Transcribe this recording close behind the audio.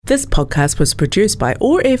This podcast was produced by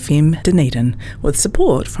OAR FM Dunedin with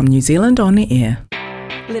support from New Zealand On Air.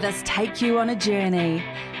 Let us take you on a journey.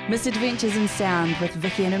 Misadventures in Sound with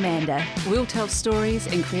Vicky and Amanda. We'll tell stories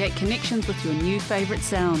and create connections with your new favourite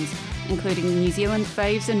sounds, including New Zealand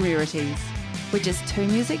faves and rarities. We're just two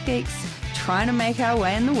music geeks trying to make our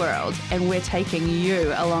way in the world, and we're taking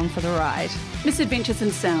you along for the ride. Misadventures in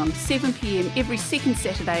Sound, 7 p.m. every second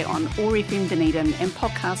Saturday on OAR FM Dunedin and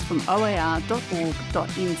podcast from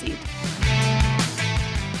oar.org.nz.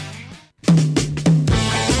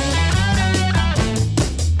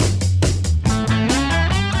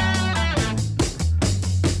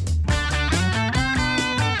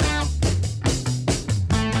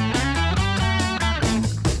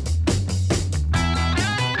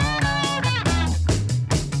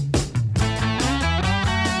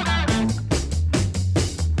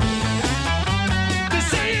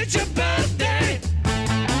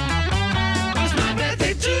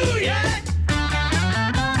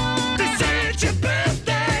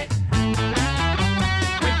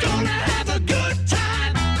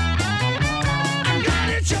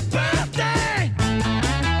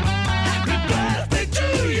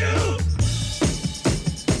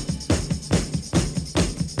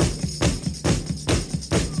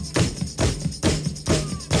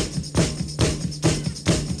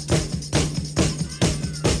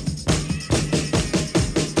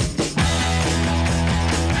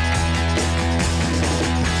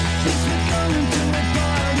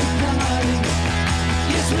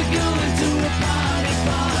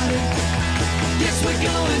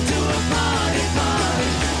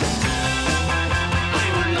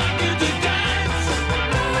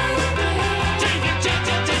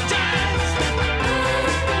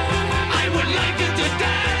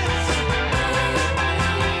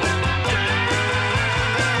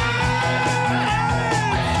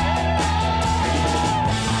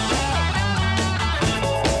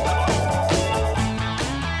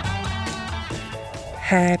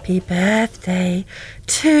 Happy birthday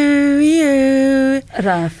to you.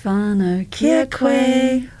 Rafano kia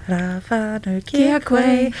koe. Rafano kia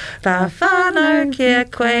koe. Rafano kia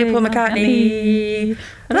koe. Paul McCartney.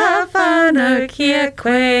 Rafano kia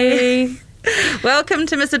koe. Welcome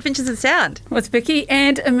to Misadventures in Sound. With Vicky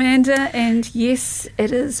and Amanda, and yes,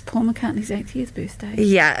 it is Paul McCartney's 80th birthday.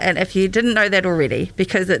 Yeah, and if you didn't know that already,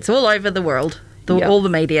 because it's all over the world. All the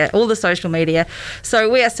media, all the social media. So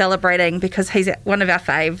we are celebrating because he's one of our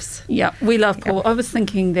faves. Yeah, we love Paul. Yep. I was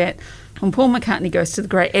thinking that when Paul McCartney goes to the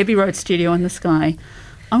great Abbey Road studio in the sky,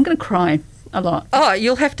 I'm going to cry a lot. Oh,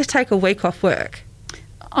 you'll have to take a week off work.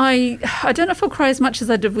 I don't know if I'll cry as much as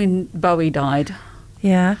I did when Bowie died.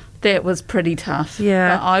 Yeah. That was pretty tough.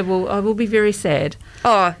 Yeah. But I will be very sad.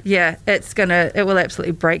 Oh, yeah. It will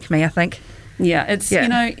absolutely break me, I think. Yeah, it's, you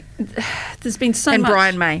know, there's been so and much.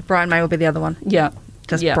 And Brian May will be the other one. Yeah.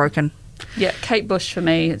 Just broken. Yeah, Kate Bush for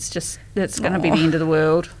me, it's going to be the end of the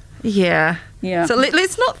world. Yeah. Yeah. So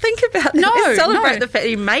let's not think about that. Let's celebrate the fact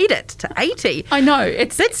he made it to 80. I know.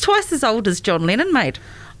 That's twice as old as John Lennon made.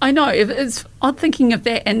 I know. It's odd thinking of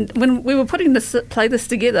that. And when we were putting this playlist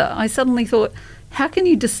together, I suddenly thought, how can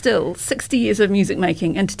you distill 60 years of music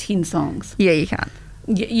making into 10 songs? Yeah, you can't.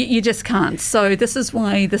 You just can't. So this is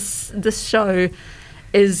why this show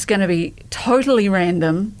is going to be totally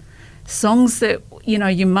random. Songs that, you know,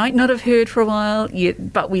 you might not have heard for a while,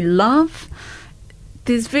 but we love.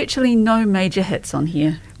 There's virtually no major hits on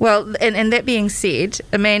here. Well, and that being said,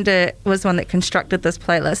 Amanda was one that constructed this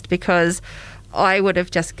playlist because I would have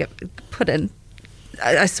just put in,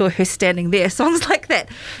 I saw her standing there, songs like that.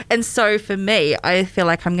 And so for me, I feel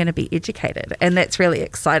like I'm going to be educated, and that's really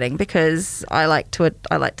exciting because I like to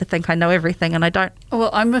think I know everything, and I don't. Well,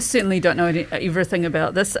 I most certainly don't know everything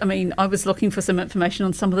about this. I mean, I was looking for some information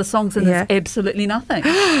on some of the songs, and there's absolutely nothing.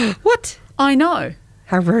 What? I know.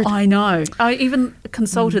 How rude. I know. I even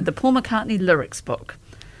consulted the Paul McCartney lyrics book.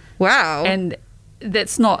 Wow. And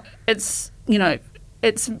that's not, it's, you know,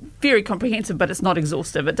 it's very comprehensive, but it's not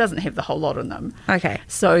exhaustive. It doesn't have the whole lot in them. Okay.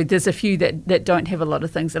 So there's a few that don't have a lot of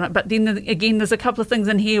things in it. But then again, there's a couple of things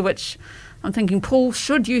in here which I'm thinking, Paul,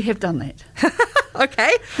 should you have done that? Okay.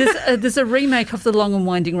 There's a remake of The Long and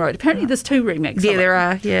Winding Road. Apparently there's 2 remakes. Yeah, there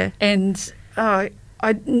are, yeah. And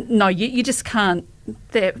you just can't.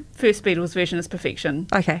 That first Beatles version is perfection.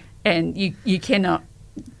 Okay. And you cannot,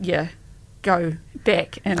 go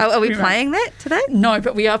back. And are we playing that today? No,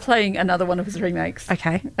 but we are playing another one of his remakes.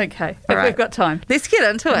 Okay. If right. we've got time. Let's get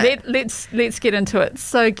into it. Let's get into it.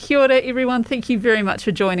 So kia ora, everyone. Thank you very much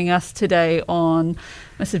for joining us today on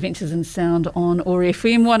Misadventures in Sound on OAR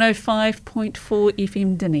FM 105.4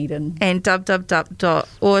 FM Dunedin. And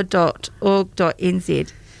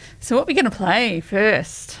www.oar.org.nz. So what are we going to play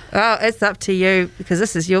first? Oh, it's up to you because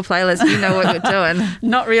this is your playlist. You know what you're doing.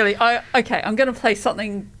 Not really. Okay, I'm going to play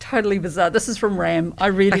something totally bizarre. This is from Ram. I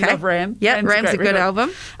really love Ram. Yeah, Ram's a good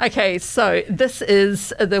album. Okay, so this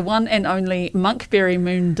is the one and only Monkberry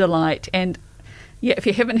Moon Delight. And yeah, if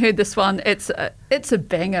you haven't heard this one, it's a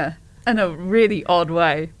banger in a really odd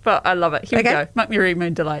way. But I love it. Here we go. Monkberry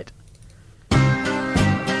Moon Delight.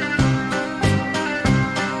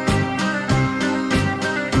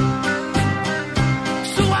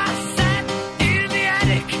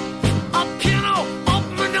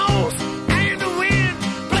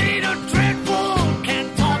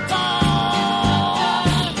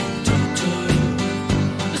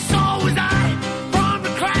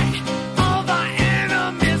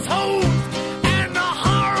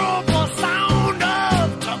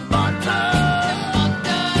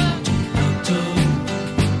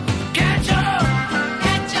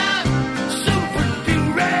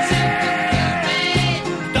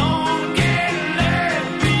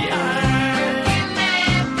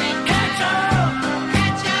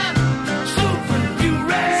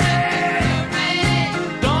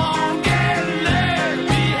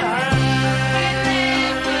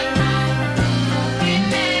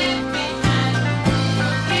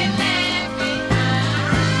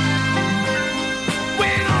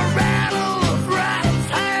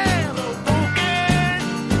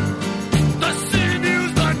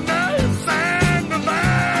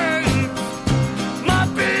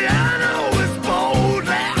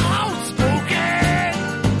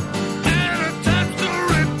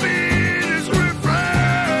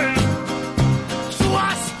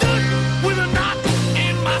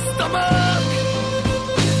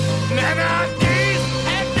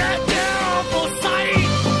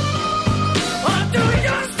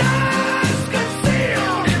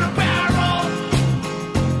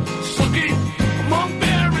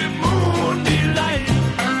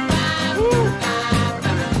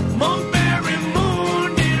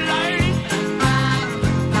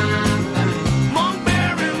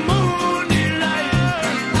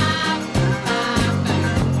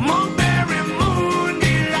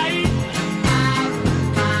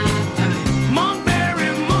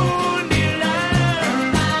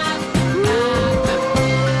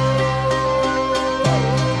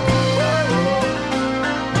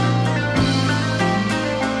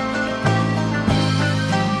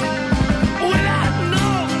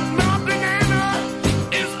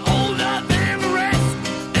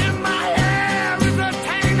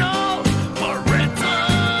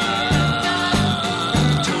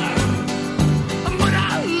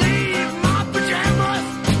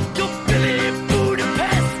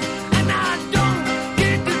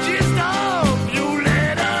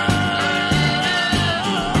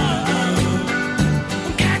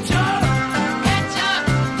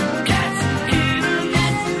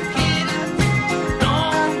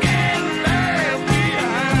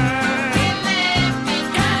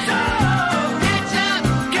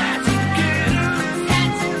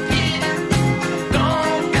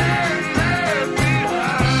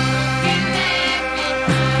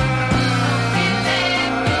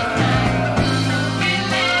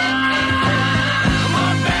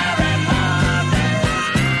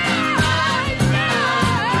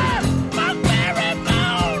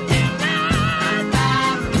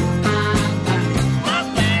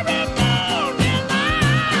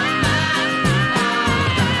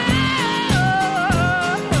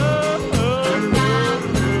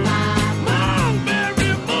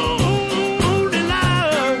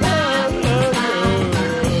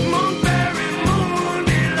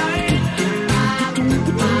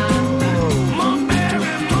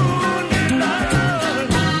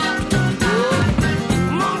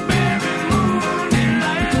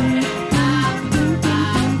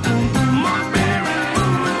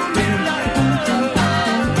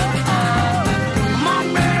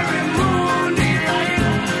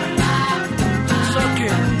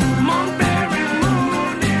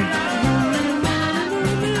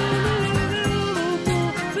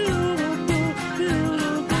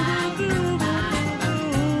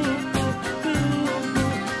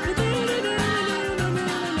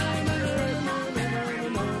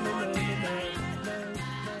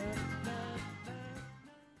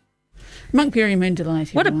 Monkberry Moon Delight.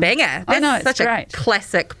 What a banger. That's I know, it's such great. a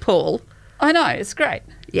classic Paul. I know, it's great.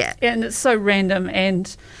 Yeah. And it's so random.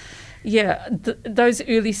 And yeah, those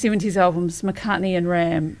early 70s albums, McCartney and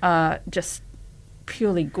Ram, are just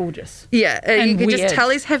purely gorgeous. Yeah. You can just weird. tell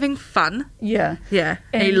he's having fun. Yeah. Yeah.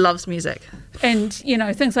 And he loves music. And, you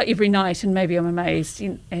know, things like Every Night and Maybe I'm Amazed.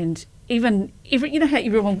 And even you know how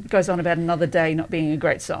everyone goes on about Another Day not being a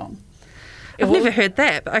great song? I've never heard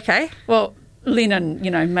that, but okay. Well, Lennon,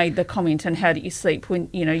 made the comment in How Do You Sleep when,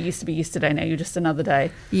 used to be yesterday, now you're just another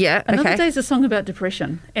day. Yeah, Another okay. Day's a song about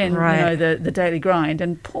depression and, Right. the daily grind.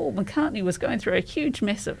 And Paul McCartney was going through a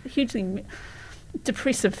hugely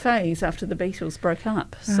depressive phase after the Beatles broke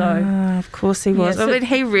up. So, Of course he was. Yeah, so-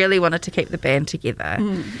 he really wanted to keep the band together.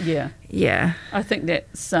 yeah. Yeah. I think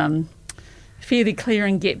that's fairly clear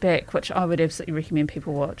in Get Back, which I would absolutely recommend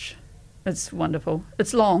people watch. It's wonderful.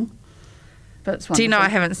 It's long, but it's wonderful. Do you know I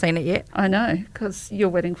haven't seen it yet? I know, because you're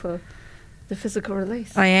waiting for the physical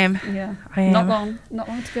release. I am. Yeah. I am. Not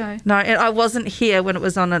long to go. No, and I wasn't here when it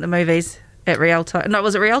was on at the movies at Rialto. No,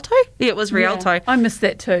 was it Rialto? Yeah, it was Rialto. Yeah, I missed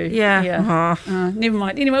that too. Yeah. Yeah. Oh. Never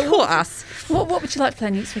mind. Anyway, Poor us. What would you like to play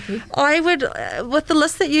next, Vicky? I would, with the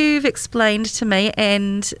list that you've explained to me,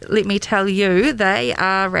 and let me tell you, they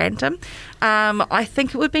are random. I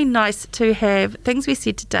think it would be nice to have things we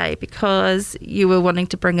said today, because you were wanting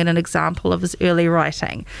to bring in an example of his early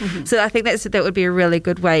writing. Mm-hmm. So I think that would be a really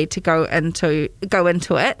good way to go into it.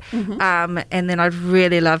 Mm-hmm. And then I'd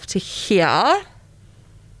really love to hear.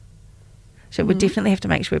 So we definitely have to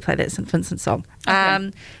make sure we play that St. Vincent song.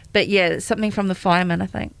 Okay. But yeah, something from The Fireman, I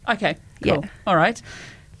think. Okay, cool. Yeah. All right.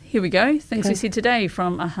 Here we go. Things we Okay. said today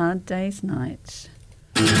from A Hard Day's Night.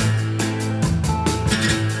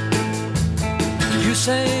 You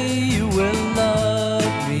say you will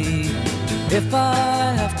love me if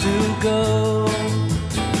I have to go.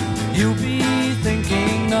 You'll be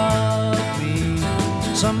thinking of me.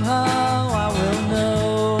 Somehow I will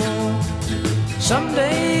know.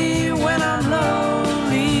 Someday when I'm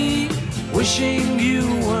lonely, wishing you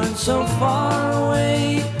weren't so far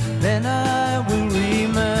away, then I will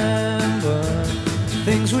remember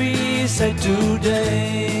things we said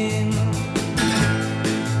today.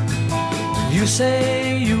 You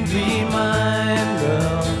say you'll be mine,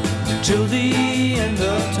 girl, till the end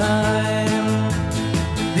of time.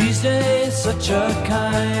 These days such a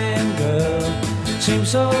kind girl seems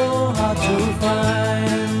so hard to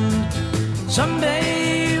find.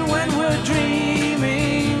 Someday when we're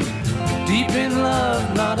dreaming, deep in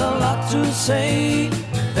love, not a lot to say,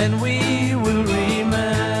 then we will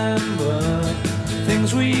remember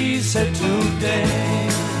things we said today.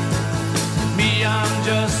 Me, I'm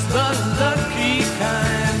just the lucky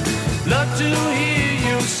kind. Love to hear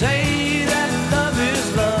you say that love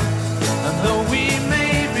is love. And though we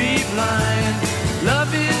may be blind,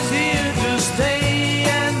 love is here to stay,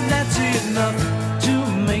 and that's enough to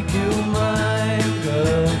make you mine,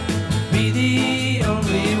 girl. Be the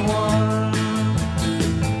only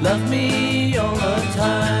one. Love me all the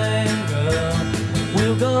time, girl.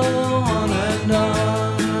 We'll go on and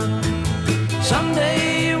on.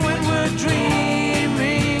 Someday when we're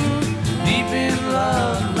dreaming, deep in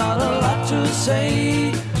love, not a lot to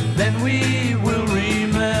say, then we will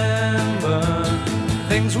remember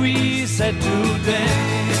things we said today.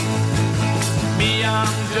 Me,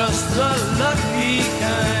 I'm just the lucky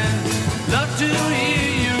kind. Love to hear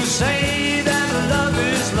you say that love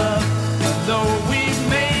is love. And though we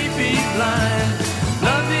may be blind,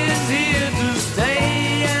 love is here to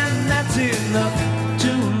stay, and that's enough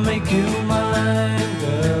to make you mine,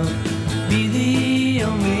 girl. Be the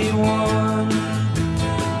only one.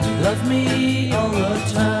 Love me all the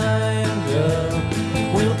time, girl.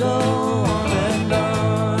 We'll go on and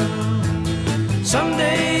on.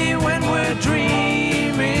 Someday when we're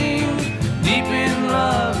dreaming, deep in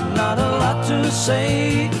love, not a lot to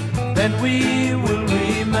say, then we will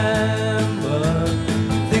remember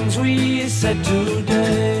things we said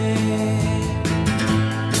today.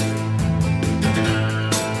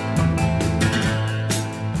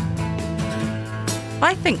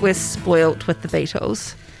 I think we're spoilt with the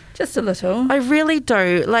Beatles. Just a little. I really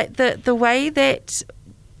do. Like the way that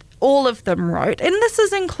all of them wrote, and this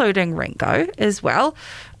is including Ringo as well,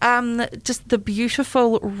 just the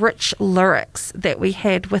beautiful, rich lyrics that we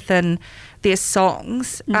had within their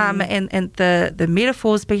songs, and the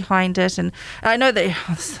metaphors behind it. And I know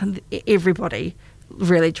that everybody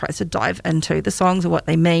really tries to dive into the songs and what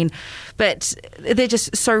they mean, but they're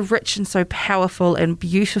just so rich and so powerful and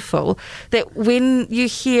beautiful that when you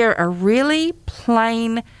hear a really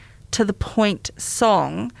plain to the point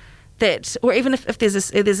song, that, or even if there's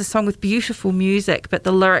a song with beautiful music but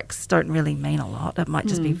the lyrics don't really mean a lot, it might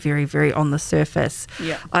just be very, very on the surface.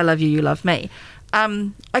 Yeah. I love you, you love me.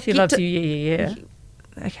 She loves you, yeah.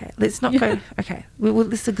 Okay, let's not go. Okay,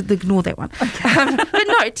 let's ignore that one. Okay. But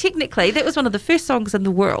no, technically, that was one of the first songs in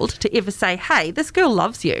the world to ever say, "Hey, this girl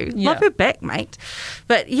loves you. Yeah. Love her back, mate."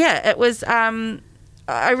 But yeah, it was.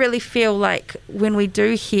 I really feel like when we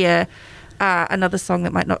do hear another song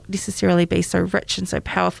that might not necessarily be so rich and so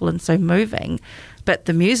powerful and so moving, but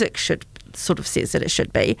the music should sort of says that it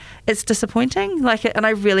should be, it's disappointing. And I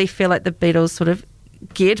really feel like the Beatles sort of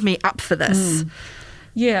geared me up for this.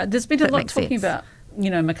 Yeah, there's been a That lot makes talking sense. about,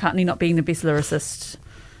 McCartney not being the best lyricist,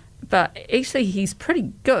 but actually he's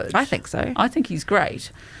pretty good. I think so. I think he's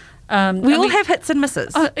great. We all have hits and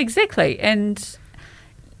misses. Oh, exactly. And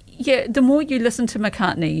yeah, the more you listen to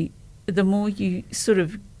McCartney, the more you sort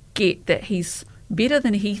of get that he's better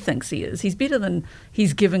than he thinks he is. He's better than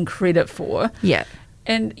he's given credit for. Yeah.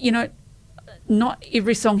 And, not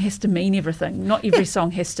every song has to mean everything. Not every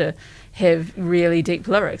song has to have really deep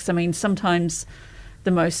lyrics. I mean, sometimes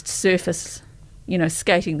the most surface,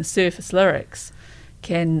 skating the surface lyrics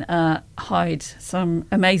can hide some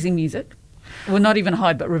amazing music. Well, not even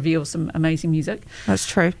hide, but reveal some amazing music. That's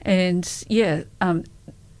true. And,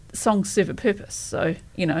 songs serve a purpose. So,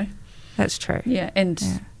 That's true. yeah.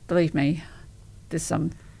 And believe me, there's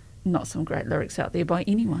not some great lyrics out there by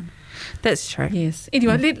anyone. That's true. Yes.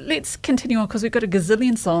 Anyway, let's continue on because we've got a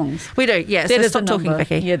gazillion songs. We do, yeah. That So is stop a talking, number.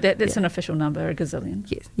 Vicky. Yeah, that's an official number, a gazillion.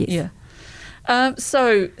 Yes, yes. Yeah.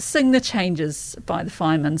 So, Sing the Changes by the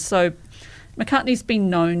Firemen. So, McCartney's been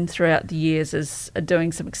known throughout the years as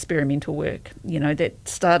doing some experimental work. That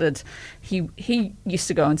started, he used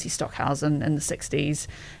to go and see Stockhausen in the 60s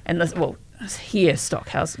and hear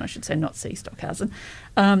Stockhausen, I should say, not see Stockhausen.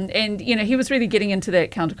 And, he was really getting into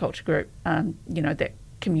that counterculture group, that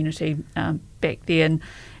community back then.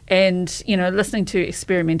 And, listening to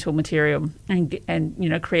experimental material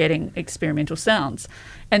and creating experimental sounds.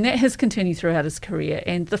 And that has continued throughout his career.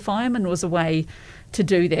 And The Fireman was a way to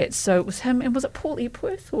do that. So it was him, and was it Paul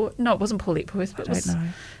Epworth? No, it wasn't Paul Epworth, but it was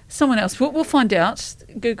someone else. We'll find out.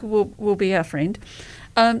 Google will be our friend.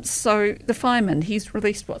 So The Fireman, he's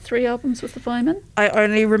released, 3 albums with The Fireman? I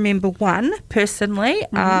only remember one personally,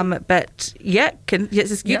 but you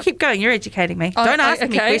keep going. You're educating me. Don't ask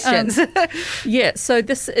me questions. Yeah, so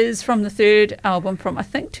this is from the 3rd album from, I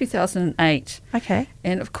think, 2008. Okay.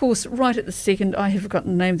 And, of course, right at the second, I have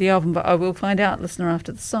forgotten the name of the album, but I will find out, listener,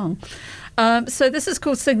 after the song. So this is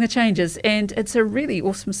called Sing the Changes, and it's a really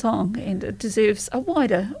awesome song, and it deserves a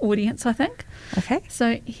wider audience, I think. Okay.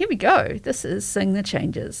 So here we go. This is Sing the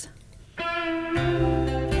Changes.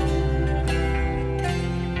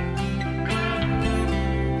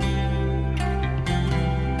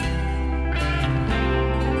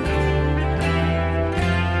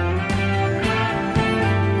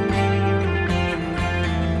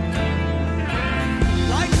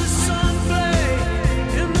 Like the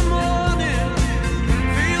sunflake in the morning,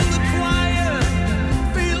 feel the quiet,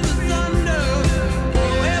 feel the thunder.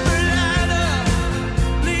 Oh, every ladder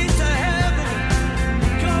leads to heaven.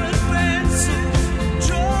 Colored pencils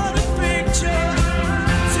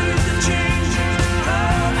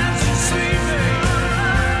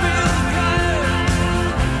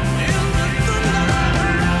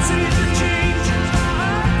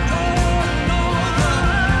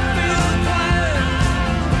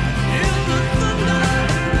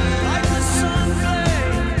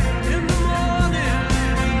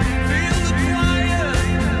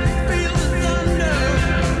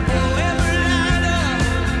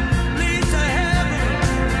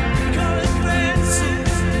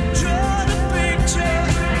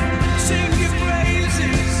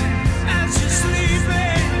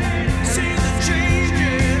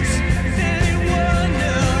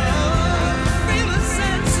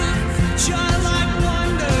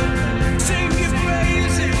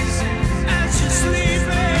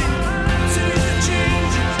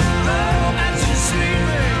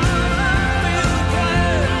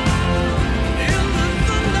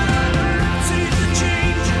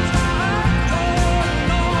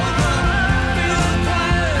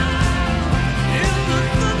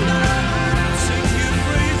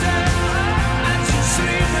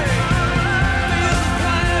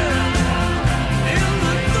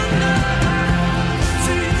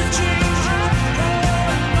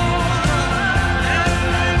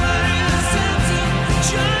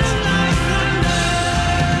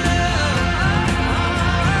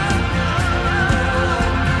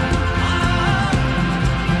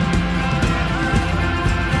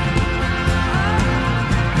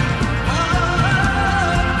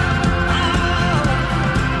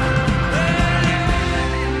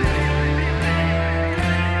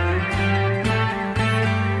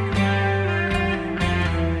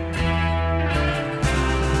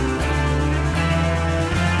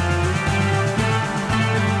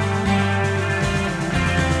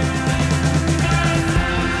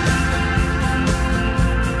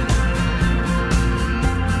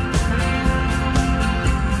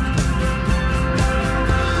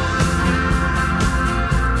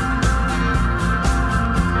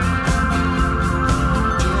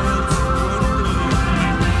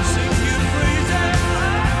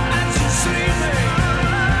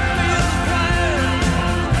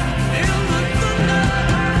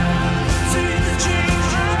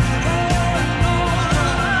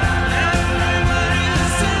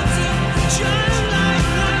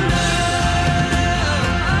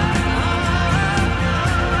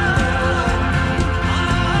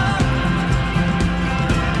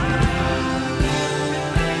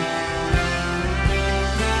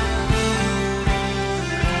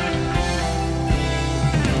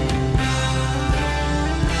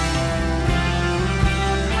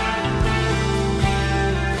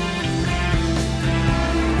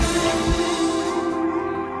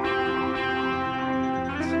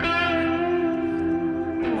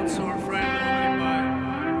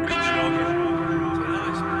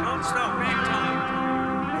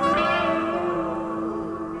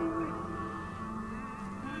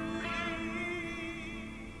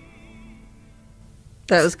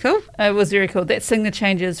That was cool. It was very cool. That's Sing the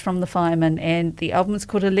Changes from the Firemen, and the album is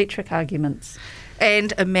called Electric Arguments.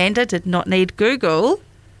 And Amanda did not need Google.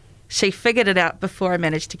 She figured it out before I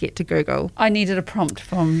managed to get to Google. I needed a prompt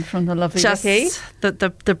from the lovely Just Vicky.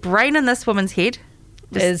 the brain in this woman's head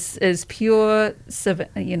Is pure sieve,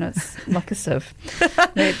 it's like a sieve.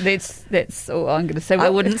 That's all I'm going to say. I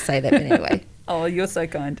wouldn't say that anyway. Oh, you're so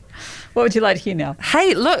kind. What would you like to hear now?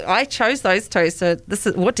 Hey, look, I chose those two. So this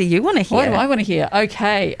is what do you want to hear? What do I want to hear?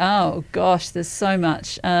 Okay. Oh gosh, there's so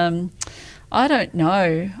much. I don't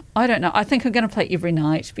know. I think I'm going to play Every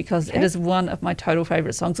Night because it is one of my total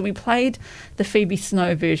favourite songs. And we played the Phoebe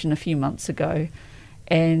Snow version a few months ago,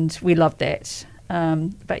 and we loved that.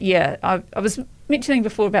 But yeah, I was mentioning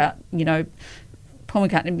before about Paul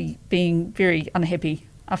McCartney being very unhappy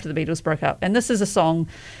after the Beatles broke up, and this is a song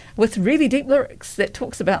with really deep lyrics that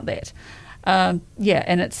talks about that. And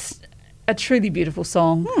it's a truly beautiful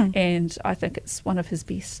song, and I think it's one of his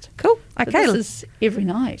best. Cool. So Okay. this is Every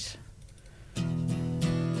Night.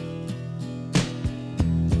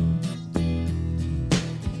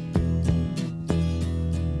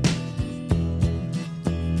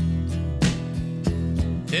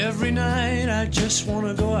 Every night I just want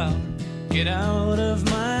to go out, get out of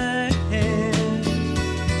my head.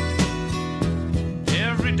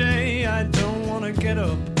 Every day I don't want to get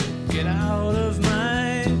up, get out of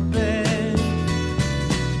my bed.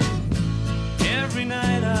 Every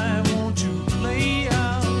night I want to play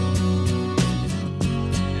out,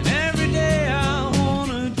 and every day I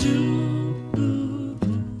want to do.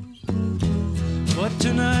 But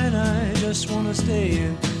tonight I just want to stay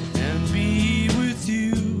in and be with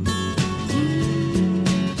you.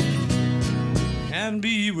 And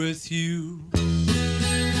be with you.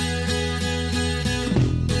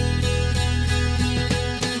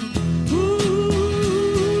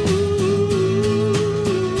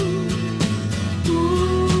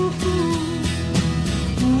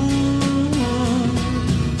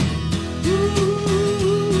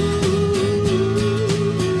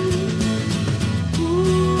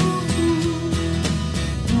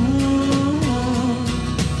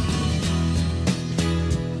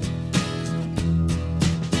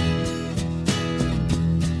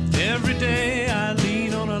 Every day I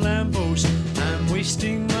lean on a lamppost, I'm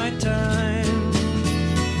wasting my time.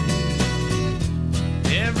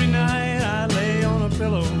 Every night I lay on a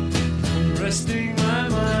pillow, I'm resting my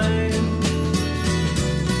mind.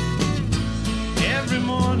 Every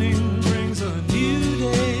morning brings a new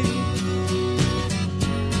day,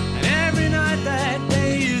 and every night that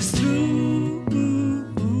day is through.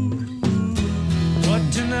 But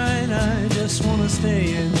tonight I just want to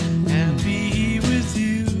stay in and be with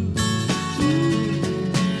you.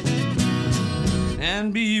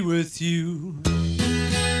 And be with you.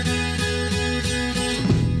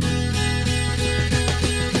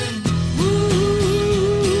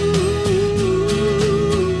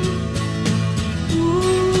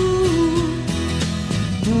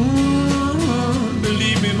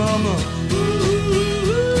 Believe me, mama.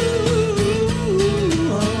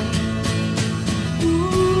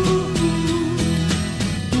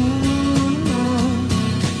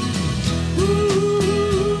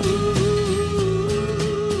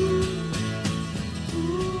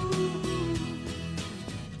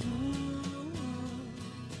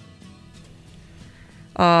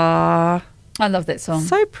 Aww, I love that song.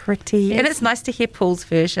 so pretty. And it's nice to hear Paul's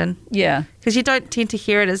version Yeah. because you don't tend to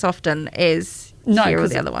hear it as often as No, hear all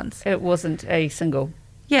 'cause the other ones. It wasn't a single.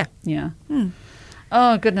 Yeah. Yeah.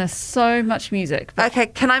 Oh, goodness. So much music. But Okay,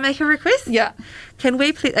 can I make a request? yeah. Can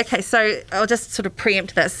we please? Okay, so I'll just sort of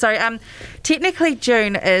preempt this. So, technically,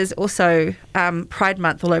 June is also Pride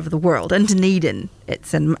Month all over the world. In Dunedin,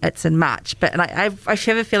 it's in March, but and I have a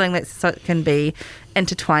feeling that can be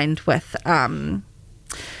intertwined with the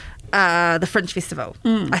Fringe Festival.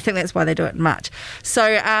 I think that's why they do it in March.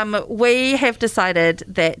 So we have decided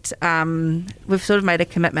that we've sort of made a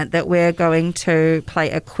commitment that we're going to play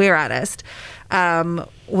a queer artist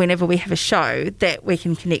whenever we have a show that we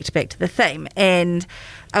can connect back to the theme. And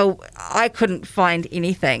I couldn't find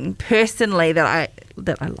anything personally that I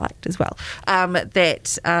liked as well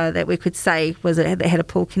that we could say that had a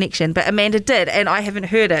Paul connection. But Amanda did, and I haven't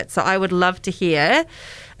heard it, so I would love to hear.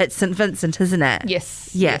 It's St Vincent, isn't it?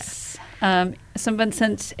 Yes. Yeah. Yes. St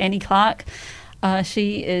Vincent, Annie Clark.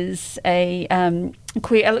 She is a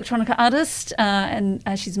queer electronica artist, and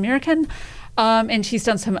she's American. And she's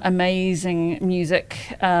done some amazing music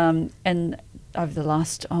in over the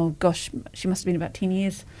last, she must have been about 10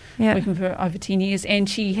 years, Yeah. working for over 10 years. And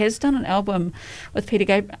she has done an album with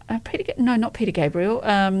not Peter Gabriel.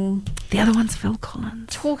 The other one's Phil Collins.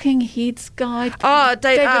 Talking Heads guy.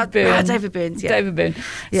 David Byrne. David Burns, yeah. David Byrne.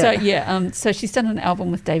 Yeah. So she's done an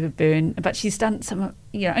album with David Byrne, but she's done some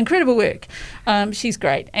incredible work. She's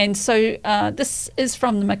great. And so this is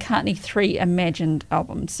from the McCartney 3 Imagined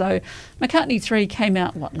album. So McCartney 3 came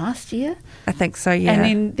out, last year? I think so, yeah. And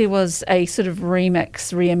then there was a sort of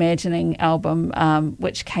reimagining album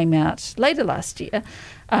which came out later last year,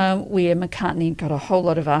 where McCartney got a whole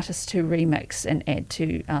lot of artists to remix and add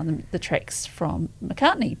to the tracks from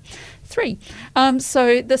McCartney 3.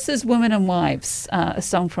 So this is Women and Wives, a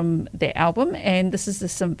song from their album, and this is the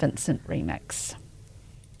St. Vincent remix.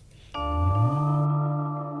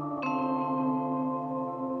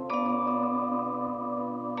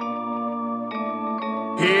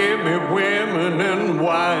 Hear me, women and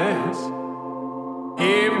wives.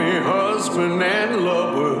 Hear me, husband and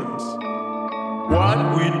lovers.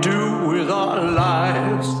 What we do with our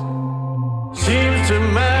lives seems to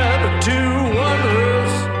matter to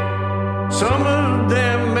others. Some of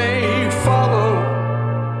them may follow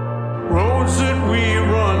roads that we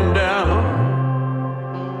run down,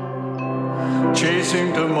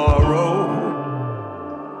 chasing tomorrow,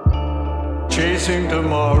 chasing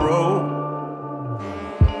tomorrow.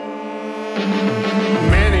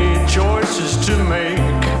 Many choices to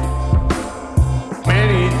make,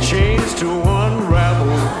 many chains to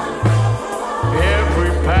unravel.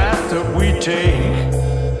 Every path that we take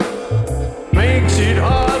makes it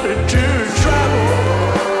harder to travel.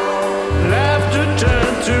 Laughter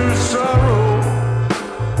turned to sorrow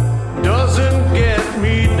doesn't get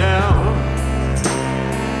me down.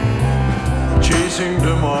 Chasing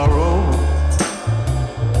tomorrow,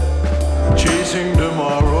 chasing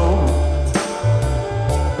tomorrow.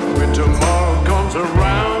 When tomorrow comes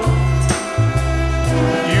around,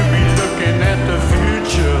 you'll be looking at the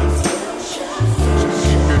future. So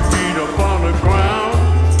keep your feet up on the ground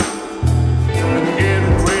and get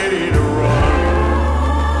ready to run.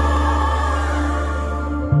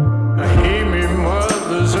 Hear me,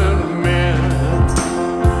 mothers and men.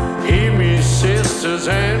 Hear me, sisters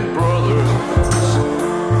and brothers.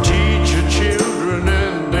 Teach your children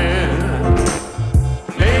and then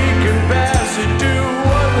they can pass it to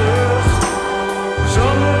others.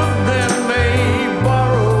 Some of them may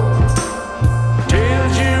borrow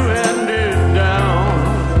tales you handed down.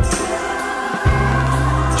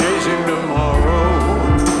 Chasing tomorrow,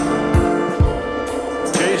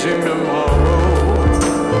 chasing tomorrow.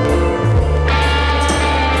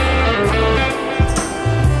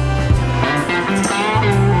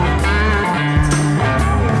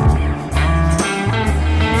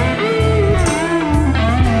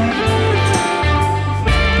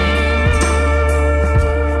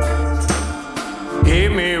 Hear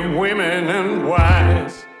me, women and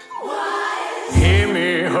wives. Hear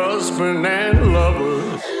me, husband and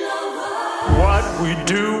lovers. What we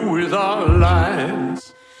do with our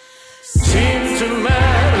lives seems to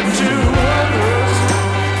matter to others.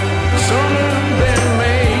 Some of them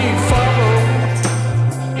may follow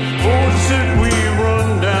roads that we run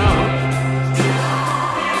down.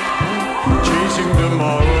 Chasing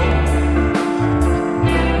tomorrow,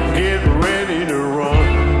 get ready to run.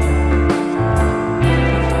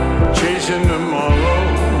 Chasing tomorrow,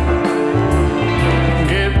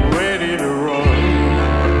 get ready to run.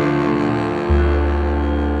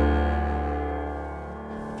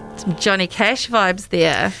 Some Johnny Cash vibes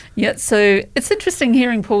there. Yeah, so it's interesting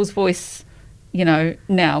hearing Paul's voice,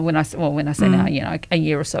 now when I say now, a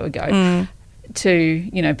year or so ago, to,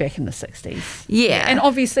 back in the 60s. Yeah. And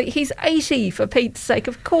obviously he's 80, for Pete's sake.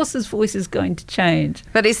 Of course his voice is going to change.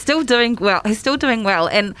 But he's still doing well.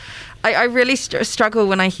 And I really struggle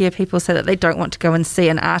when I hear people say that they don't want to go and see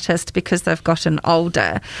an artist because they've gotten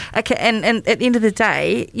older. Okay, and at the end of the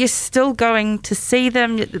day, you're still going to see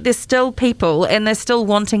them. They're still people and they're still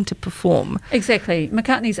wanting to perform. Exactly.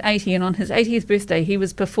 McCartney's 80, and on his 80th birthday he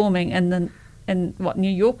was performing in New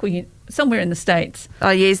York or somewhere in the States. Oh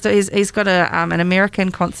yeah, he's got an American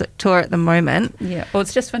concert tour at the moment. Yeah, well,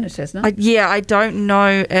 it's just finished, hasn't it? I don't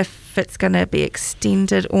know if it's going to be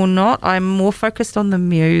extended or not. I'm more focused on the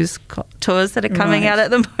Muse tours that are coming out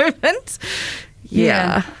at the moment.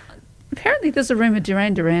 Yeah. Apparently there's a rumour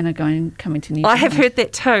Duran Duran are coming to New Zealand. I have heard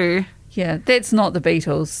that too. Yeah, that's not the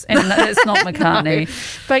Beatles and that's not McCartney.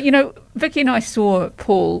 But, Vicky and I saw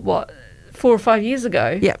Paul, 4 or 5 years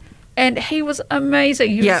ago? Yep. And he was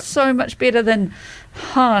amazing. He was so much better than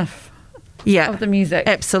half Yeah. of the music.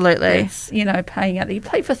 Absolutely. It's, paying out. He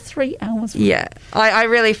played for 3 hours. Yeah. I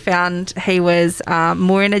really found he was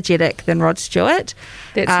more energetic than Rod Stewart.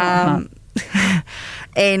 That's right.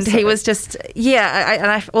 And he was just,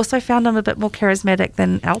 I also found him a bit more charismatic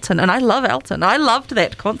than Elton. And I love Elton. I loved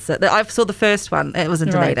that concert. I saw the first one. It was in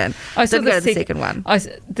Dunedin. I saw Didn't go to the second one.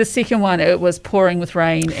 The second one, it was pouring with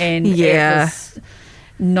rain, and it was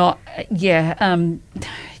not. I don't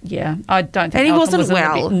think. And he Elton wasn't was in the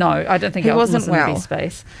well. no, I don't think He Elton wasn't was in well. the best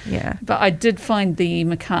space. Yeah. But I did find the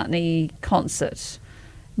McCartney concert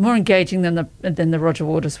more engaging than the Roger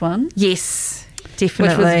Waters one. Yes,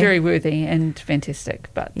 definitely. Which was very worthy and fantastic.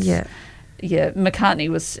 But McCartney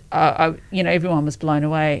was, everyone was blown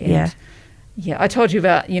away. And I told you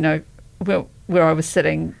about, where I was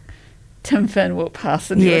sitting, Tim Finn walked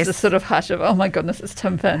past, and there was a sort of hush of, oh my goodness, it's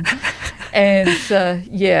Tim Finn. And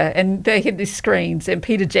and they had these screens, and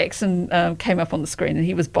Peter Jackson came up on the screen, and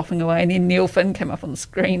he was bopping away, and then Neil Finn came up on the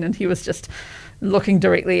screen, and he was just looking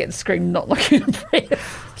directly at the screen, not looking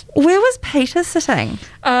impressed. Where was Peter sitting?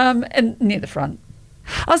 And near the front.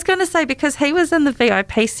 I was going to say, because he was in the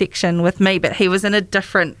VIP section with me, but he was in a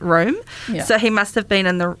different room. Yeah. So he must have been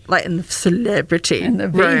in the celebrity in the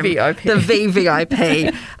room, VVIP. The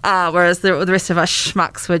VVIP, whereas the rest of us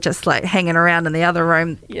schmucks were just like hanging around in the other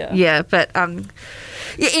room. Yeah. But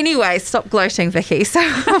anyway, stop gloating, Vicky. So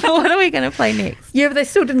what are we going to play next? Yeah, but they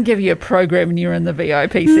still didn't give you a program when you were in the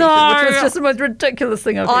VIP section, which was just the most ridiculous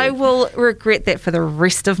thing I've heard. I will regret that for the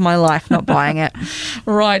rest of my life, not buying it.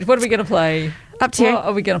 Right, what are we going to play? Up to you. What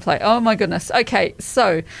are we going to play? Oh, my goodness. Okay,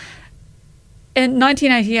 so in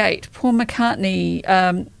 1988, Paul McCartney,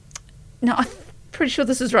 I'm pretty sure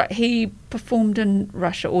this is right, he performed in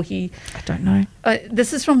Russia, or I don't know.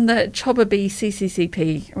 This is from the Chobber B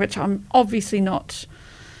CCCP, which I'm obviously not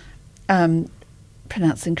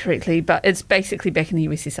pronouncing correctly, but it's basically back in the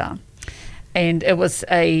USSR. And it was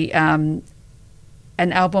an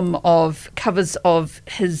album of covers of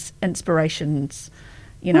his inspirations.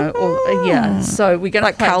 So we're going to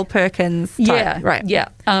like play Carl Perkins type. Right. Yeah.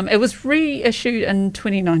 It was reissued in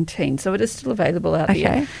 2019, so it is still available out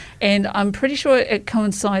there. And I'm pretty sure it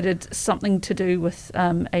coincided something to do with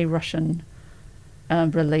a Russian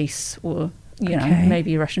release, or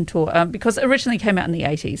maybe a Russian tour, because it originally came out in the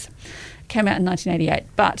 80s. Came out in 1988,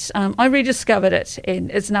 but I rediscovered it, and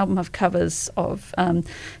it's an album of covers of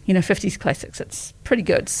 50s classics. It's pretty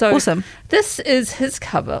good. So awesome. This is his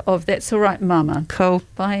cover of That's All Right Mama. Cool.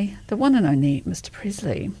 By the one and only Mr.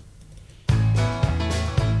 Presley.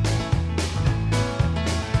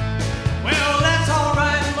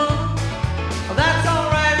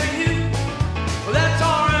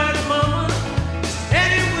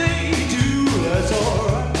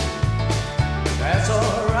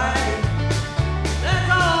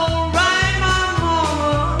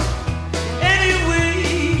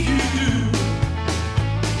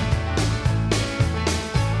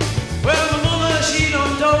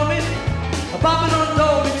 Papa done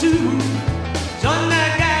told me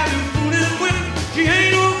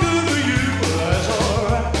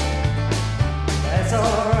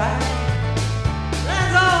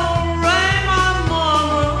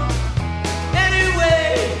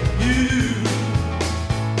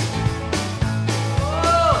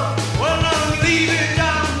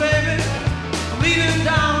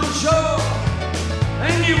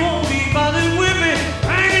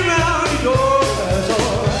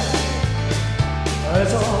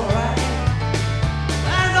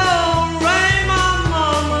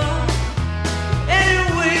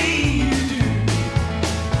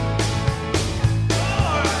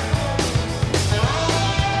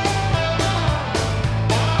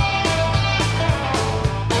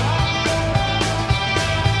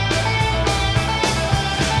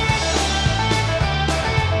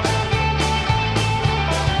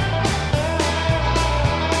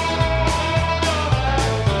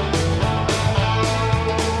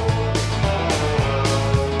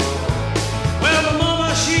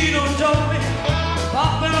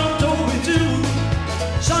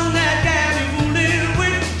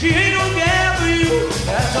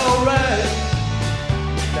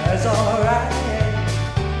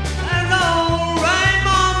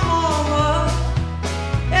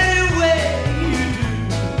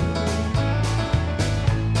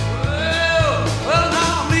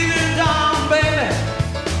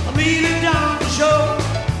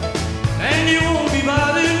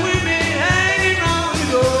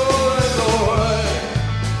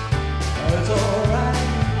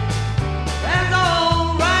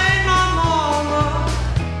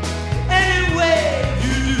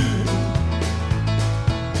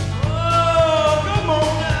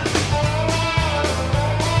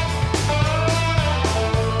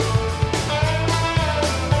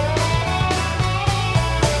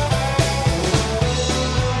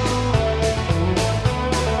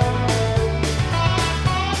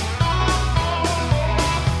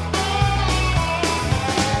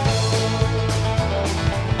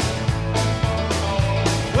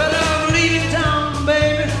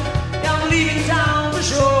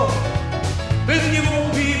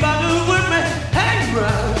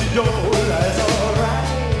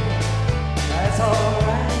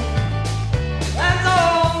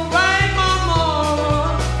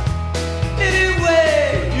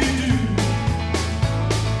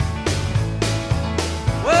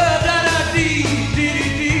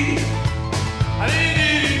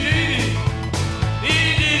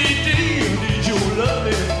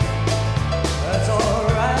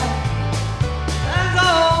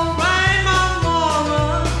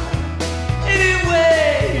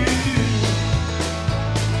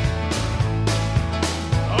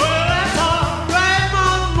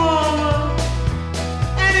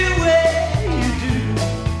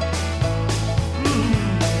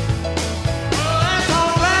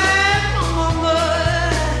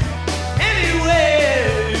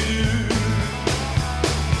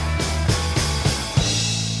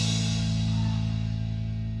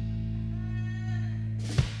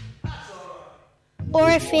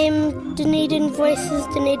 4FM, Dunedin Voices,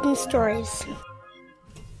 Dunedin Stories.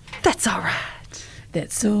 That's all right.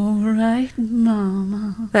 That's all right,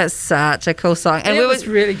 Mama. That's such a cool song. And it was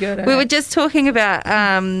really good. We were just talking about,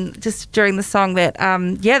 just during the song, that,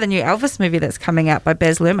 the new Elvis movie that's coming out by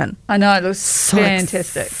Baz Luhrmann. I know, it looks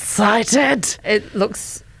fantastic. Excited. It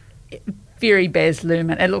looks very Baz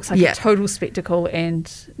Luhrmann. It looks like a total spectacle, and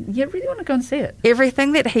really want to go and see it.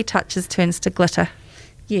 Everything that he touches turns to glitter.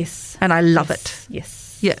 Yes. And I love it. Yes.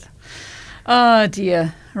 Yeah. Oh,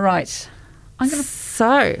 dear. Right. Let's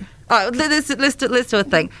do a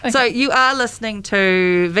thing. Okay. So you are listening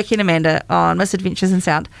to Vicky and Amanda on Misadventures in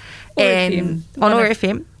Sound. On OAR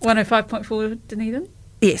FM. 105.4 Dunedin?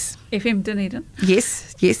 Yes. FM Dunedin?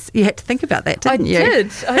 Yes. You had to think about that, didn't you?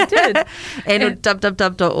 I did. And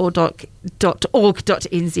www.org.nz.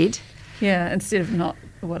 Yeah, instead of not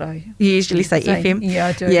what I usually say FM. Yeah,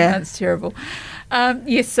 I do. Yeah. That's terrible.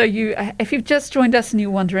 Yes, so if you've just joined us and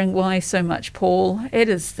you're wondering why so much Paul, it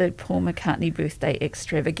is the Paul McCartney birthday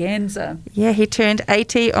extravaganza. Yeah, he turned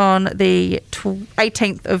 80 on the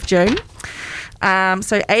 18th of June.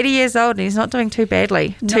 So 80 years old, and he's not doing too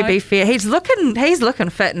badly, to be fair. He's looking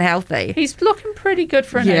fit and healthy. He's looking pretty good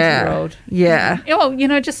for an 80-year-old. Yeah. Well,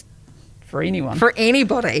 just for anyone. For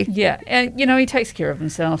anybody. Yeah. And, he takes care of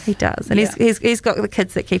himself. He does. And he's got the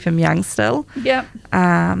kids that keep him young still. Yeah.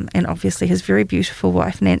 And obviously his very beautiful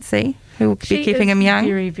wife, Nancy, who will be keeping him young.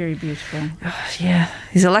 Very, very beautiful. Oh, yeah.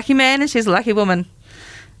 He's a lucky man and she's a lucky woman.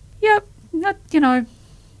 Yep.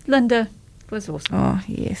 Linda was awesome. Oh,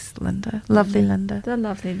 yes, Linda. Lovely Linda. The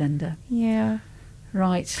lovely Linda. Yeah.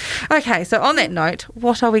 Right. Okay, so on that note,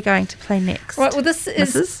 what are we going to play next? Right, well, this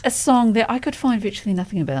is a song that I could find virtually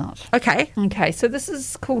nothing about. Okay, so this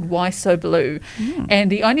is called Why So Blue. And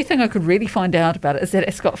the only thing I could really find out about it is that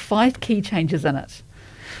it's got 5 key changes in it.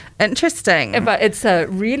 Interesting. But it's a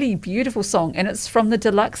really beautiful song, and it's from the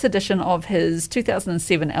deluxe edition of his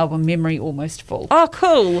 2007 album, Memory Almost Full. Oh,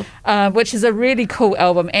 cool. Which is a really cool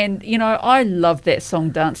album. And, I love that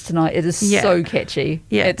song, Dance Tonight. It is so catchy.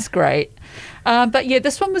 Yeah. It's great. But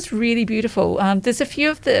this one was really beautiful. There's a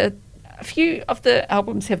few of the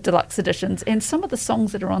albums have deluxe editions, and some of the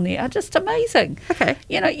songs that are on there are just amazing. Okay.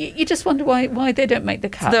 You just wonder why they don't make the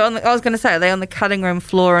cut. So I was going to say, are they on the cutting room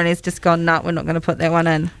floor and he's just gone, nah, we're not going to put that one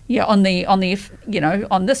in? Yeah, on this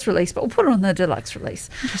release, but we'll put it on the deluxe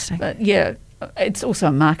release. Interesting. But it's also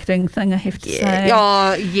a marketing thing, I have to say.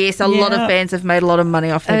 Oh, yes, a lot of bands have made a lot of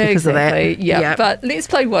money off it because of that. Yeah, but let's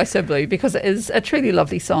play Why So Blue, because it is a truly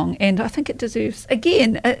lovely song, and I think it deserves,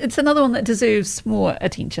 again, it's another one that deserves more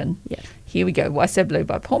attention. Yeah. Here we go, Why So Blue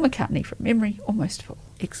by Paul McCartney from Memory Almost Full.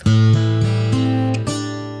 Excellent.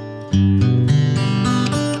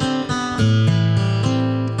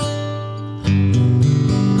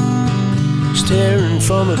 Staring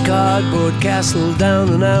from a cardboard castle down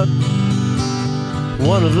and out,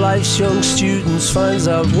 one of life's young students finds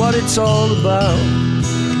out what it's all about.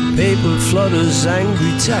 Paper flutters,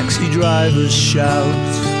 angry taxi drivers shout.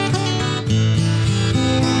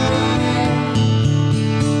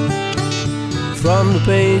 From the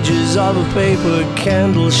pages of a paper,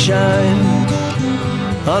 candles shine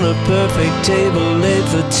on a perfect table laid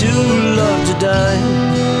for two who love to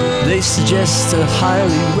dine. They suggest a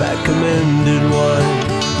highly recommended wine.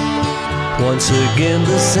 Once again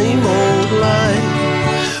the same old line.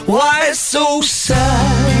 Why so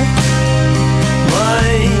sad?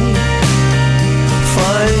 My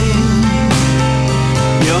fine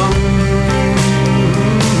young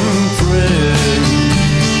friend.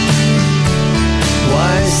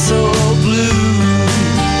 Why so blue?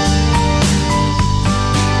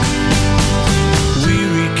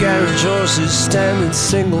 Weary carriage horses stand in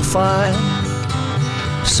single file.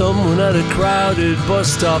 Someone at a crowded bus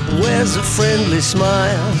stop wears a friendly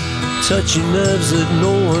smile, touching nerves that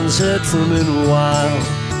no one's heard from in a while.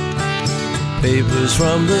 Papers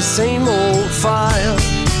from the same old file.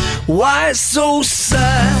 Why so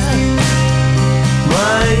sad?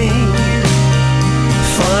 My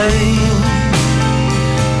fine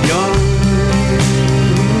young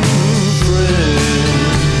friend.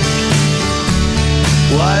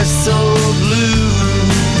 Why so blue?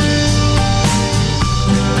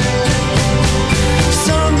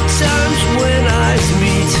 Sometimes when eyes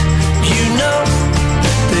meet,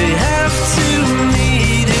 they have to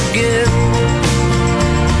meet again.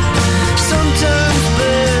 Sometimes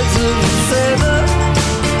birds of a feather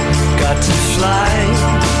got to fly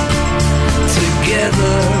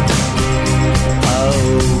together.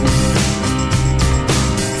 Oh,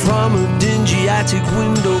 from a dingy attic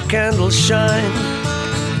window, candles shine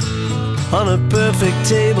on a perfect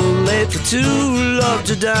table laid for two who love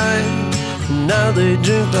to dine. Now they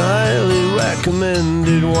drink the highly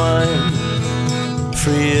recommended wine.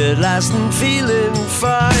 Free at last and feeling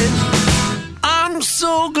fine. I'm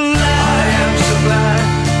so glad, I am so glad.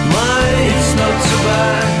 It's not so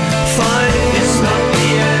bad. Fine, it's not the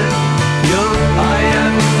end. Young, I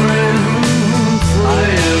am your friend. I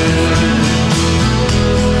am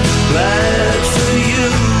glad for you.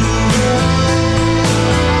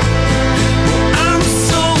 I'm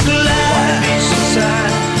so glad. Why be so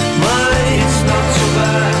sad? It's not so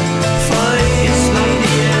bad. Fine, it's not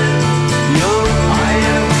the end. Young, I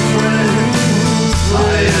am your friend.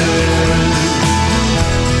 I am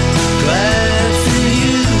glad for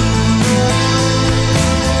you.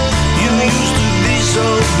 You used to be so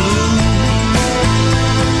blue.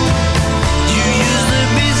 You used to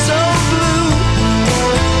be so blue.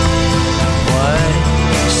 Why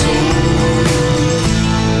so blue?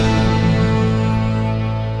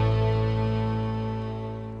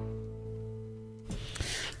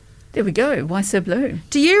 There we go. Why so blue?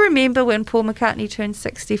 Do you remember when Paul McCartney turned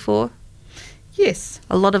 64? Yes.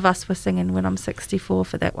 A lot of us were singing When I'm 64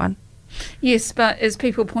 for that one. Yes, but as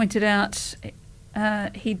people pointed out,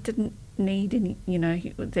 he didn't need any,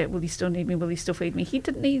 that will he still need me, will he still feed me? He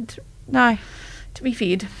didn't need No. to be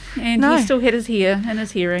fed. And No. he still had his ear and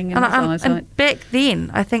his hearing and his eyesight. And back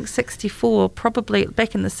then, I think 64, probably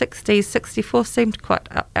back in the 60s, 64 seemed quite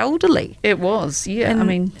elderly. It was, yeah. And- I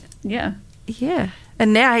mean, yeah. Yeah.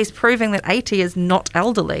 And now he's proving that 80 is not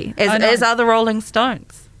elderly, I know. as are the Rolling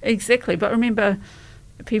Stones. Exactly. But remember,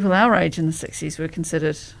 people our age in the 60s were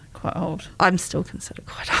considered quite old. I'm still considered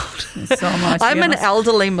quite old. So am I, to be I'm an honest.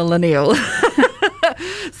 elderly millennial.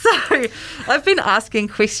 So I've been asking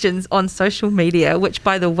questions on social media, which,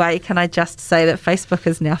 by the way, can I just say that Facebook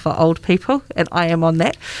is now for old people, and I am on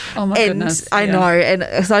that. Oh, my And goodness. I yeah. know,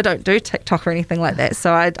 and so I don't do TikTok or anything like that,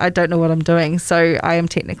 so I don't know what I'm doing. So I am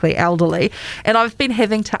technically elderly, and I've been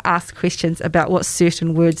having to ask questions about what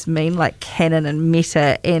certain words mean, like canon and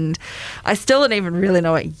meta, and I still don't even really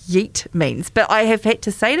know what yeet means. But I have had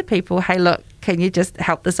to say to people, hey, look, can you just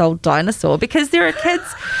help this old dinosaur? Because there are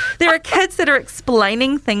kids that are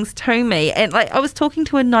explaining things to me. And like I was talking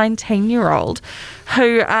to a 19-year-old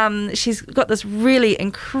who she's got this really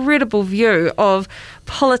incredible view of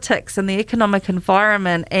politics and the economic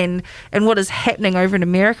environment and what is happening over in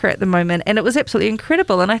America at the moment. And it was absolutely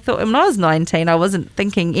incredible. And I thought when I was 19, I wasn't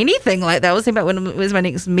thinking anything like that. I was thinking about where's my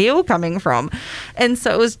next meal coming from. And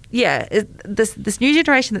so it was, this new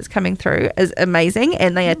generation that's coming through is amazing.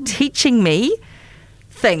 And they are teaching me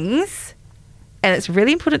things. And it's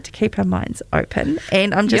really important to keep our minds open.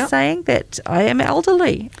 And I'm just saying that I am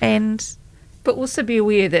elderly. But also be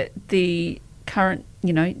aware that the current,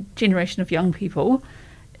 generation of young people,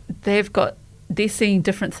 they're seeing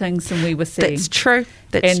different things than we were seeing. That's true.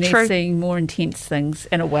 And they're seeing more intense things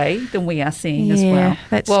in a way than we are seeing as well.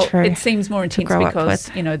 That's well, true. it seems more intense grow up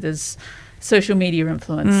because, with. there's social media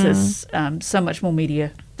influence. There's so much more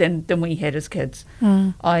media than we had as kids.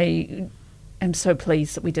 I am so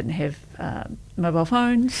pleased that we didn't have mobile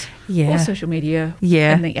phones or social media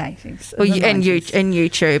in the 80s. Well, in the 90s. and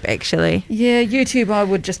YouTube, actually. Yeah, YouTube, I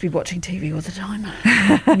would just be watching TV all the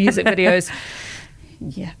time. Music videos.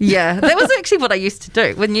 Yeah, that was actually what I used to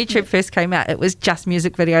do. When YouTube first came out, it was just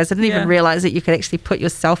music videos. I didn't even realise that you could actually put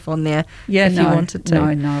yourself on there if you wanted to.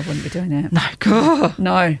 No, I wouldn't be doing that. No, God.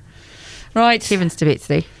 No. Right. Heavens to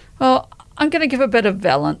Betsy. Well, I'm going to give a bit of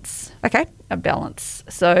balance. Okay. A balance.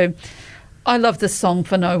 So I love this song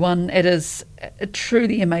For No One. It is a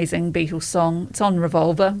truly amazing Beatles song. It's on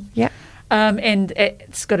Revolver. Yeah. And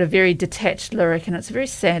it's got a very detached lyric, and it's a very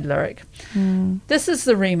sad lyric. This is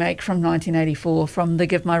the remake from 1984 from the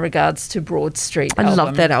Give My Regards to Broad Street album. I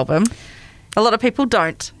love that album. A lot of people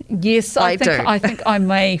don't. Yes, I think I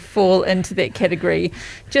may fall into that category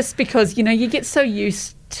just because, you get so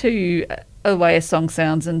used to the way a song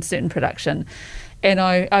sounds in certain production. And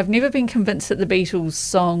I've never been convinced that the Beatles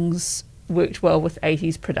songs worked well with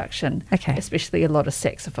 80s production, especially a lot of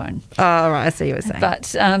saxophone. Oh, right, I see what you're saying. But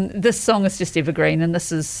this song is just evergreen, and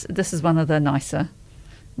this is one of the nicer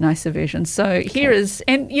versions. So here is,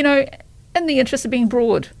 and in the interest of being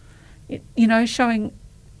broad, showing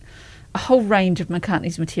a whole range of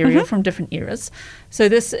McCartney's material from different eras. So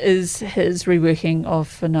this is his reworking of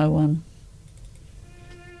For No One.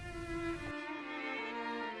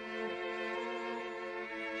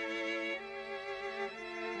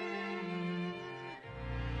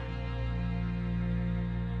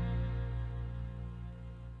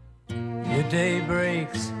 Your day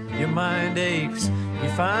breaks, your mind aches. You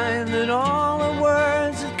find that all the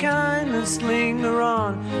words of kindness linger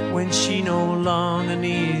on when she no longer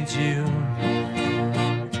needs you.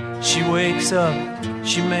 She wakes up,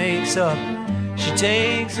 she makes up, She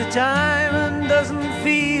takes her time and doesn't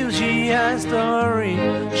feel she has to hurry.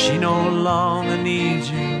 She no longer needs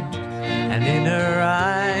you, and in her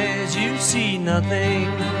eyes you see nothing.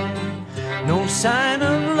 No sign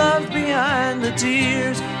of love behind the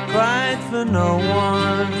tears, cried for no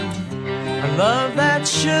one. A love that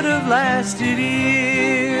should have lasted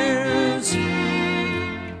years.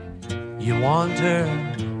 You want her,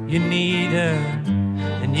 you need her,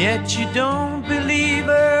 and yet you don't believe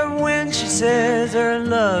her when she says her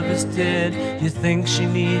love is dead. You think she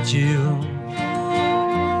needs you.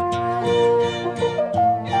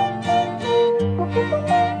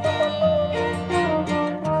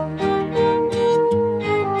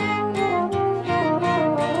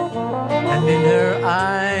 And in her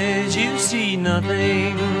eyes you see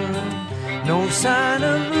nothing. No sign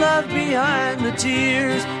of love behind the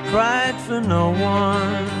tears, cried for no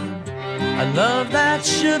one. A love that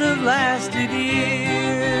should have lasted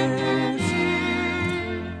years.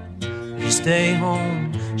 You stay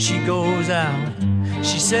home, she goes out.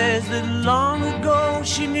 She says that long ago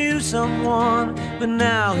she knew someone, but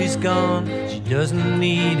now he's gone, she doesn't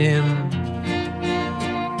need him.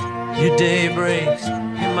 Your day breaks,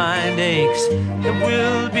 your mind aches. There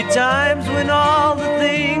will be times when all the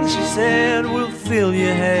things she said will fill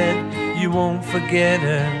your head. You won't forget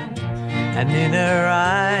her, and in her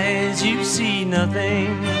eyes you see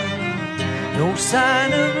nothing. No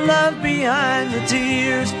sign of love behind the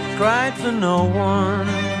tears, cried for no one.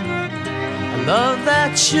 A love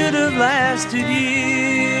that should have lasted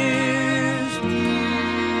years.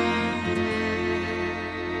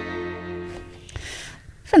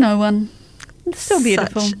 For no one. It's still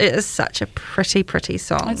beautiful. It is such a pretty, pretty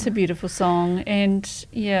song. It's a beautiful song, and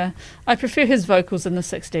yeah, I prefer his vocals in the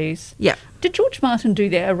 60s. Yeah. Did George Martin do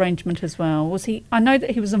that arrangement as well? Was he? I know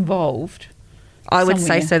that he was involved. I would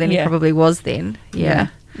somewhere. say so. Then Yeah. he probably was then. Yeah.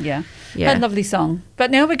 Yeah. Yeah. A lovely song.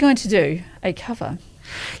 But now we're going to do a cover.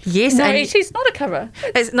 Yes. No, and actually, it's not a cover.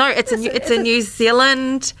 it's a New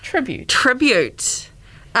Zealand Tribute. tribute.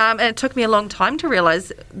 And it took me a long time to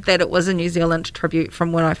realise that it was a New Zealand tribute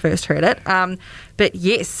from when I first heard it. But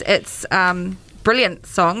yes, it's brilliant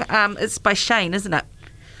song. It's by Shane, isn't it?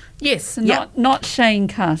 Yes, Yeah. not Shane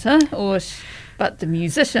Carter, but the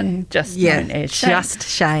musician just known as Shane. just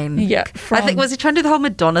Shane. Yeah, I think, was he trying to do the whole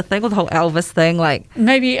Madonna thing or the whole Elvis thing? Like,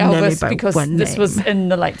 maybe know me Elvis, by because one this was name. in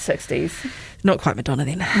the late 60s. Not quite Madonna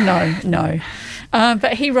then. No.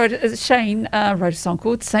 But Shane wrote a song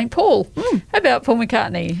called St. Paul about Paul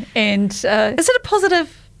McCartney. And Is it a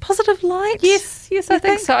positive light? yes, I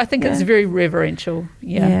think so. I think it's Yeah. very reverential.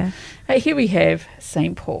 Yeah. Here we have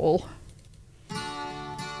St. Paul.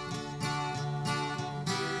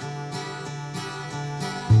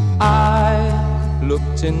 I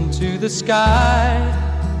looked into the sky.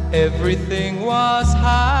 Everything was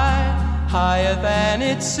high, higher than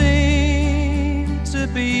it seemed to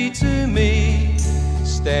be to me.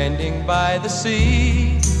 Standing by the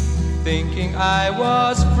sea, thinking I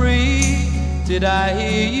was free. Did I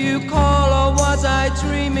hear you call, or was I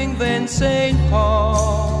dreaming then, St.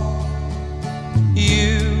 Paul?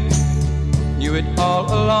 You knew it all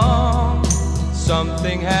along.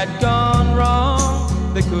 Something had gone wrong.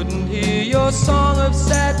 They couldn't hear your song of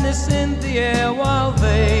sadness in the air while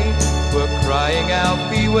they were crying out,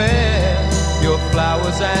 beware your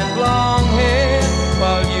flowers and long hair,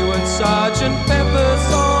 while you and Sergeant Pepper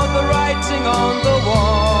saw the writing on the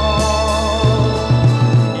wall.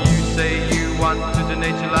 You say you want to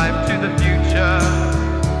donate your life to the future.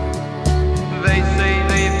 They say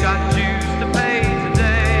they've got dues to pay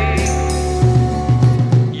today.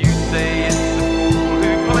 You say it's the fool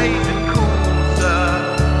who plays it cool, sir.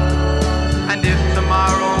 And if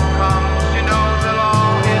tomorrow comes, you know they'll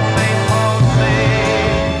all hear St. Paul say,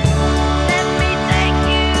 Let me take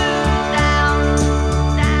you down,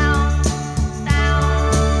 down, down,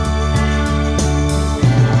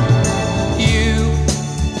 down. you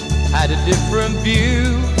had a different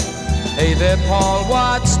view. Hey there, Paul,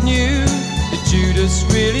 what's new? Did Judas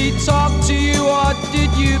really talk to you, or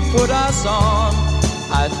did you put us on?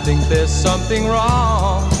 I think there's something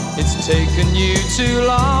wrong. It's taken you too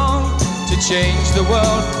long to change the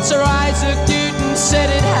world. Sir Isaac Newton said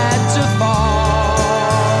it had to fall.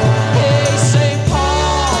 Hey, St. Paul.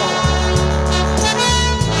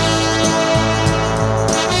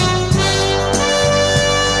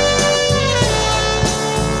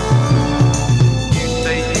 You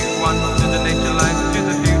say you want to donate your life to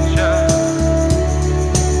the future.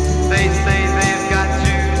 They say they've got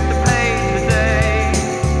dues to pay today.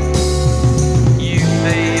 You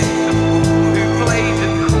say it's the fool who plays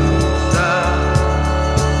it cool, sir.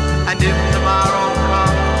 And if tomorrow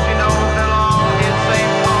comes, you know they'll all hear St.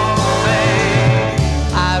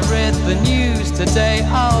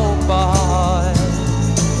 go by.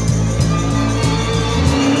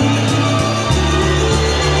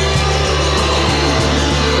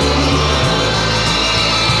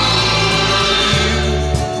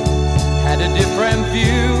 Had a different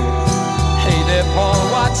view. Hey there, Paul,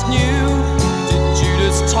 what's new? Did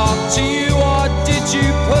Judas talk to you, or did you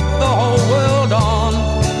put the whole world on?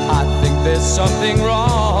 I think there's something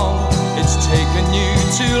wrong. It's taken you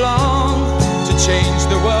too long to change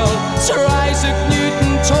the world. Sir Isaac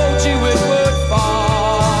Newton told you it would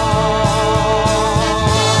fall.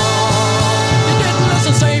 You didn't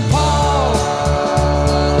listen, St. Paul.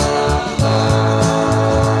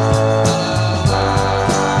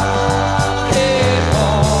 Hey,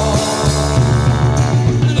 Paul.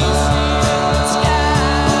 Lucy's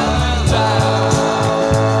down.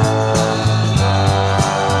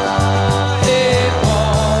 Hey,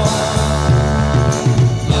 Paul.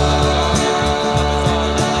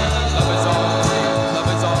 Love is all you need. Love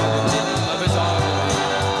is all you need. Love is all you need.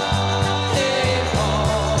 Hey, Paul.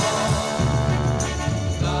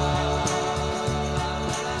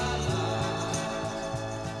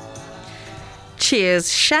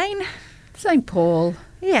 Cheers, Shane. St. Paul.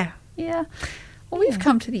 Yeah. Yeah. Well, we've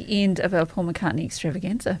come to the end of our Paul McCartney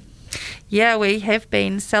extravaganza. Yeah, we have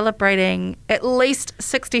been celebrating at least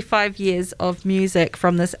 65 years of music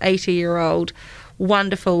from this 80-year-old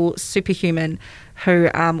wonderful superhuman who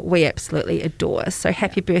we absolutely adore. So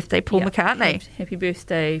happy birthday, Paul Yeah. McCartney. Happy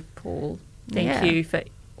birthday, Paul. Thank Yeah. you for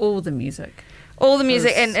all the music. All the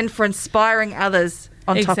music Because- and for inspiring others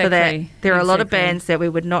on top of that. Exactly, There are a lot of exactly. bands that we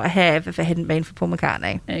would not have if it hadn't been for Paul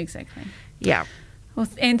McCartney. Exactly. Yeah. Well,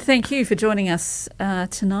 and thank you for joining us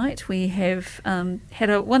tonight. We have had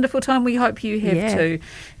a wonderful time. We hope you have Yeah. too.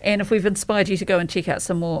 And if we've inspired you to go and check out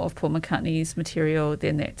some more of Paul McCartney's material,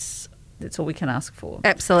 then that's all we can ask for.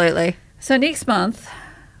 Absolutely. So next month,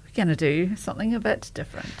 we're going to do something a bit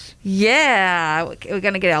different. Yeah. We're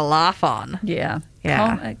going to get our laugh on. Yeah.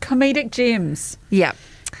 Yeah. Comedic gems. Yeah.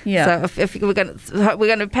 Yeah. So if we're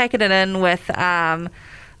going to pack it in with a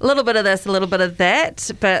little bit of this, a little bit of that,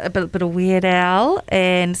 but a bit of Weird Al,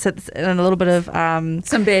 and a little bit of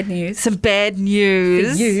Some bad news. some bad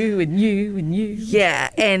news. For you and you and you. Yeah,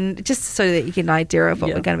 and just so that you get an idea of what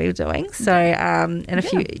Yeah. we're going to be doing. So and a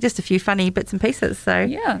few funny bits and pieces. So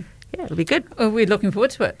Yeah. yeah, it'll be good. Well, we're looking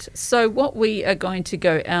forward to it. So what we are going to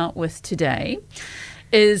go out with today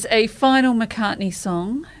is a final McCartney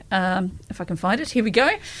song. If I can find it, here we go.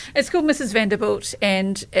 It's called Mrs. Vanderbilt,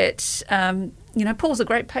 and it, Paul's a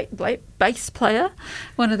great bass player,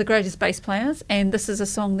 one of the greatest bass players, and this is a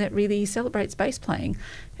song that really celebrates bass playing,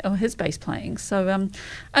 or his bass playing. So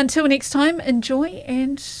until next time, enjoy,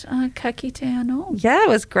 and ka kite anō. Yeah, it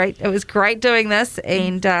was great. It was great doing this,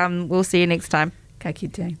 and we'll see you next time. Ka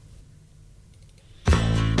kite.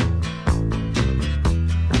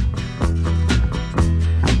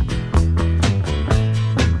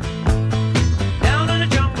 Down in the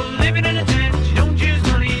jungle, living in a tent. You don't use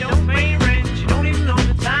money, you don't pay rent. You don't even know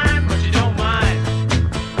the time, but you don't mind.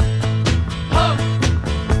 Ho,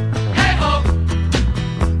 hey ho,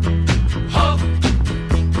 ho,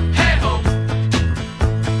 hey ho,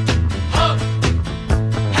 ho,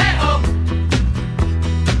 hey ho,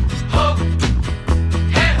 ho,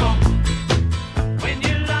 hey ho. When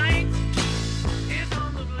your light is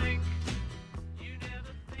on the blink, you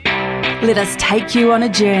never think. Let us take you on a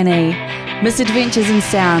journey. Misadventures in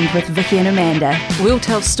Sound with Vicky and Amanda. We'll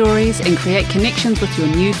tell stories and create connections with your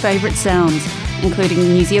new favourite sounds, including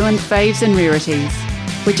New Zealand faves and rarities.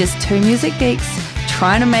 We're just two music geeks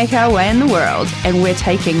trying to make our way in the world, and we're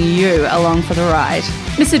taking you along for the ride.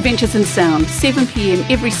 Misadventures in Sound, 7 p.m.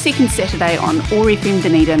 every second Saturday on OAR FM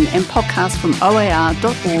Dunedin and podcast from oar.org.nz.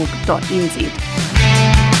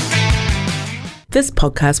 This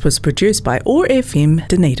podcast was produced by OAR FM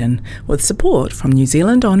Dunedin with support from New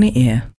Zealand On Air.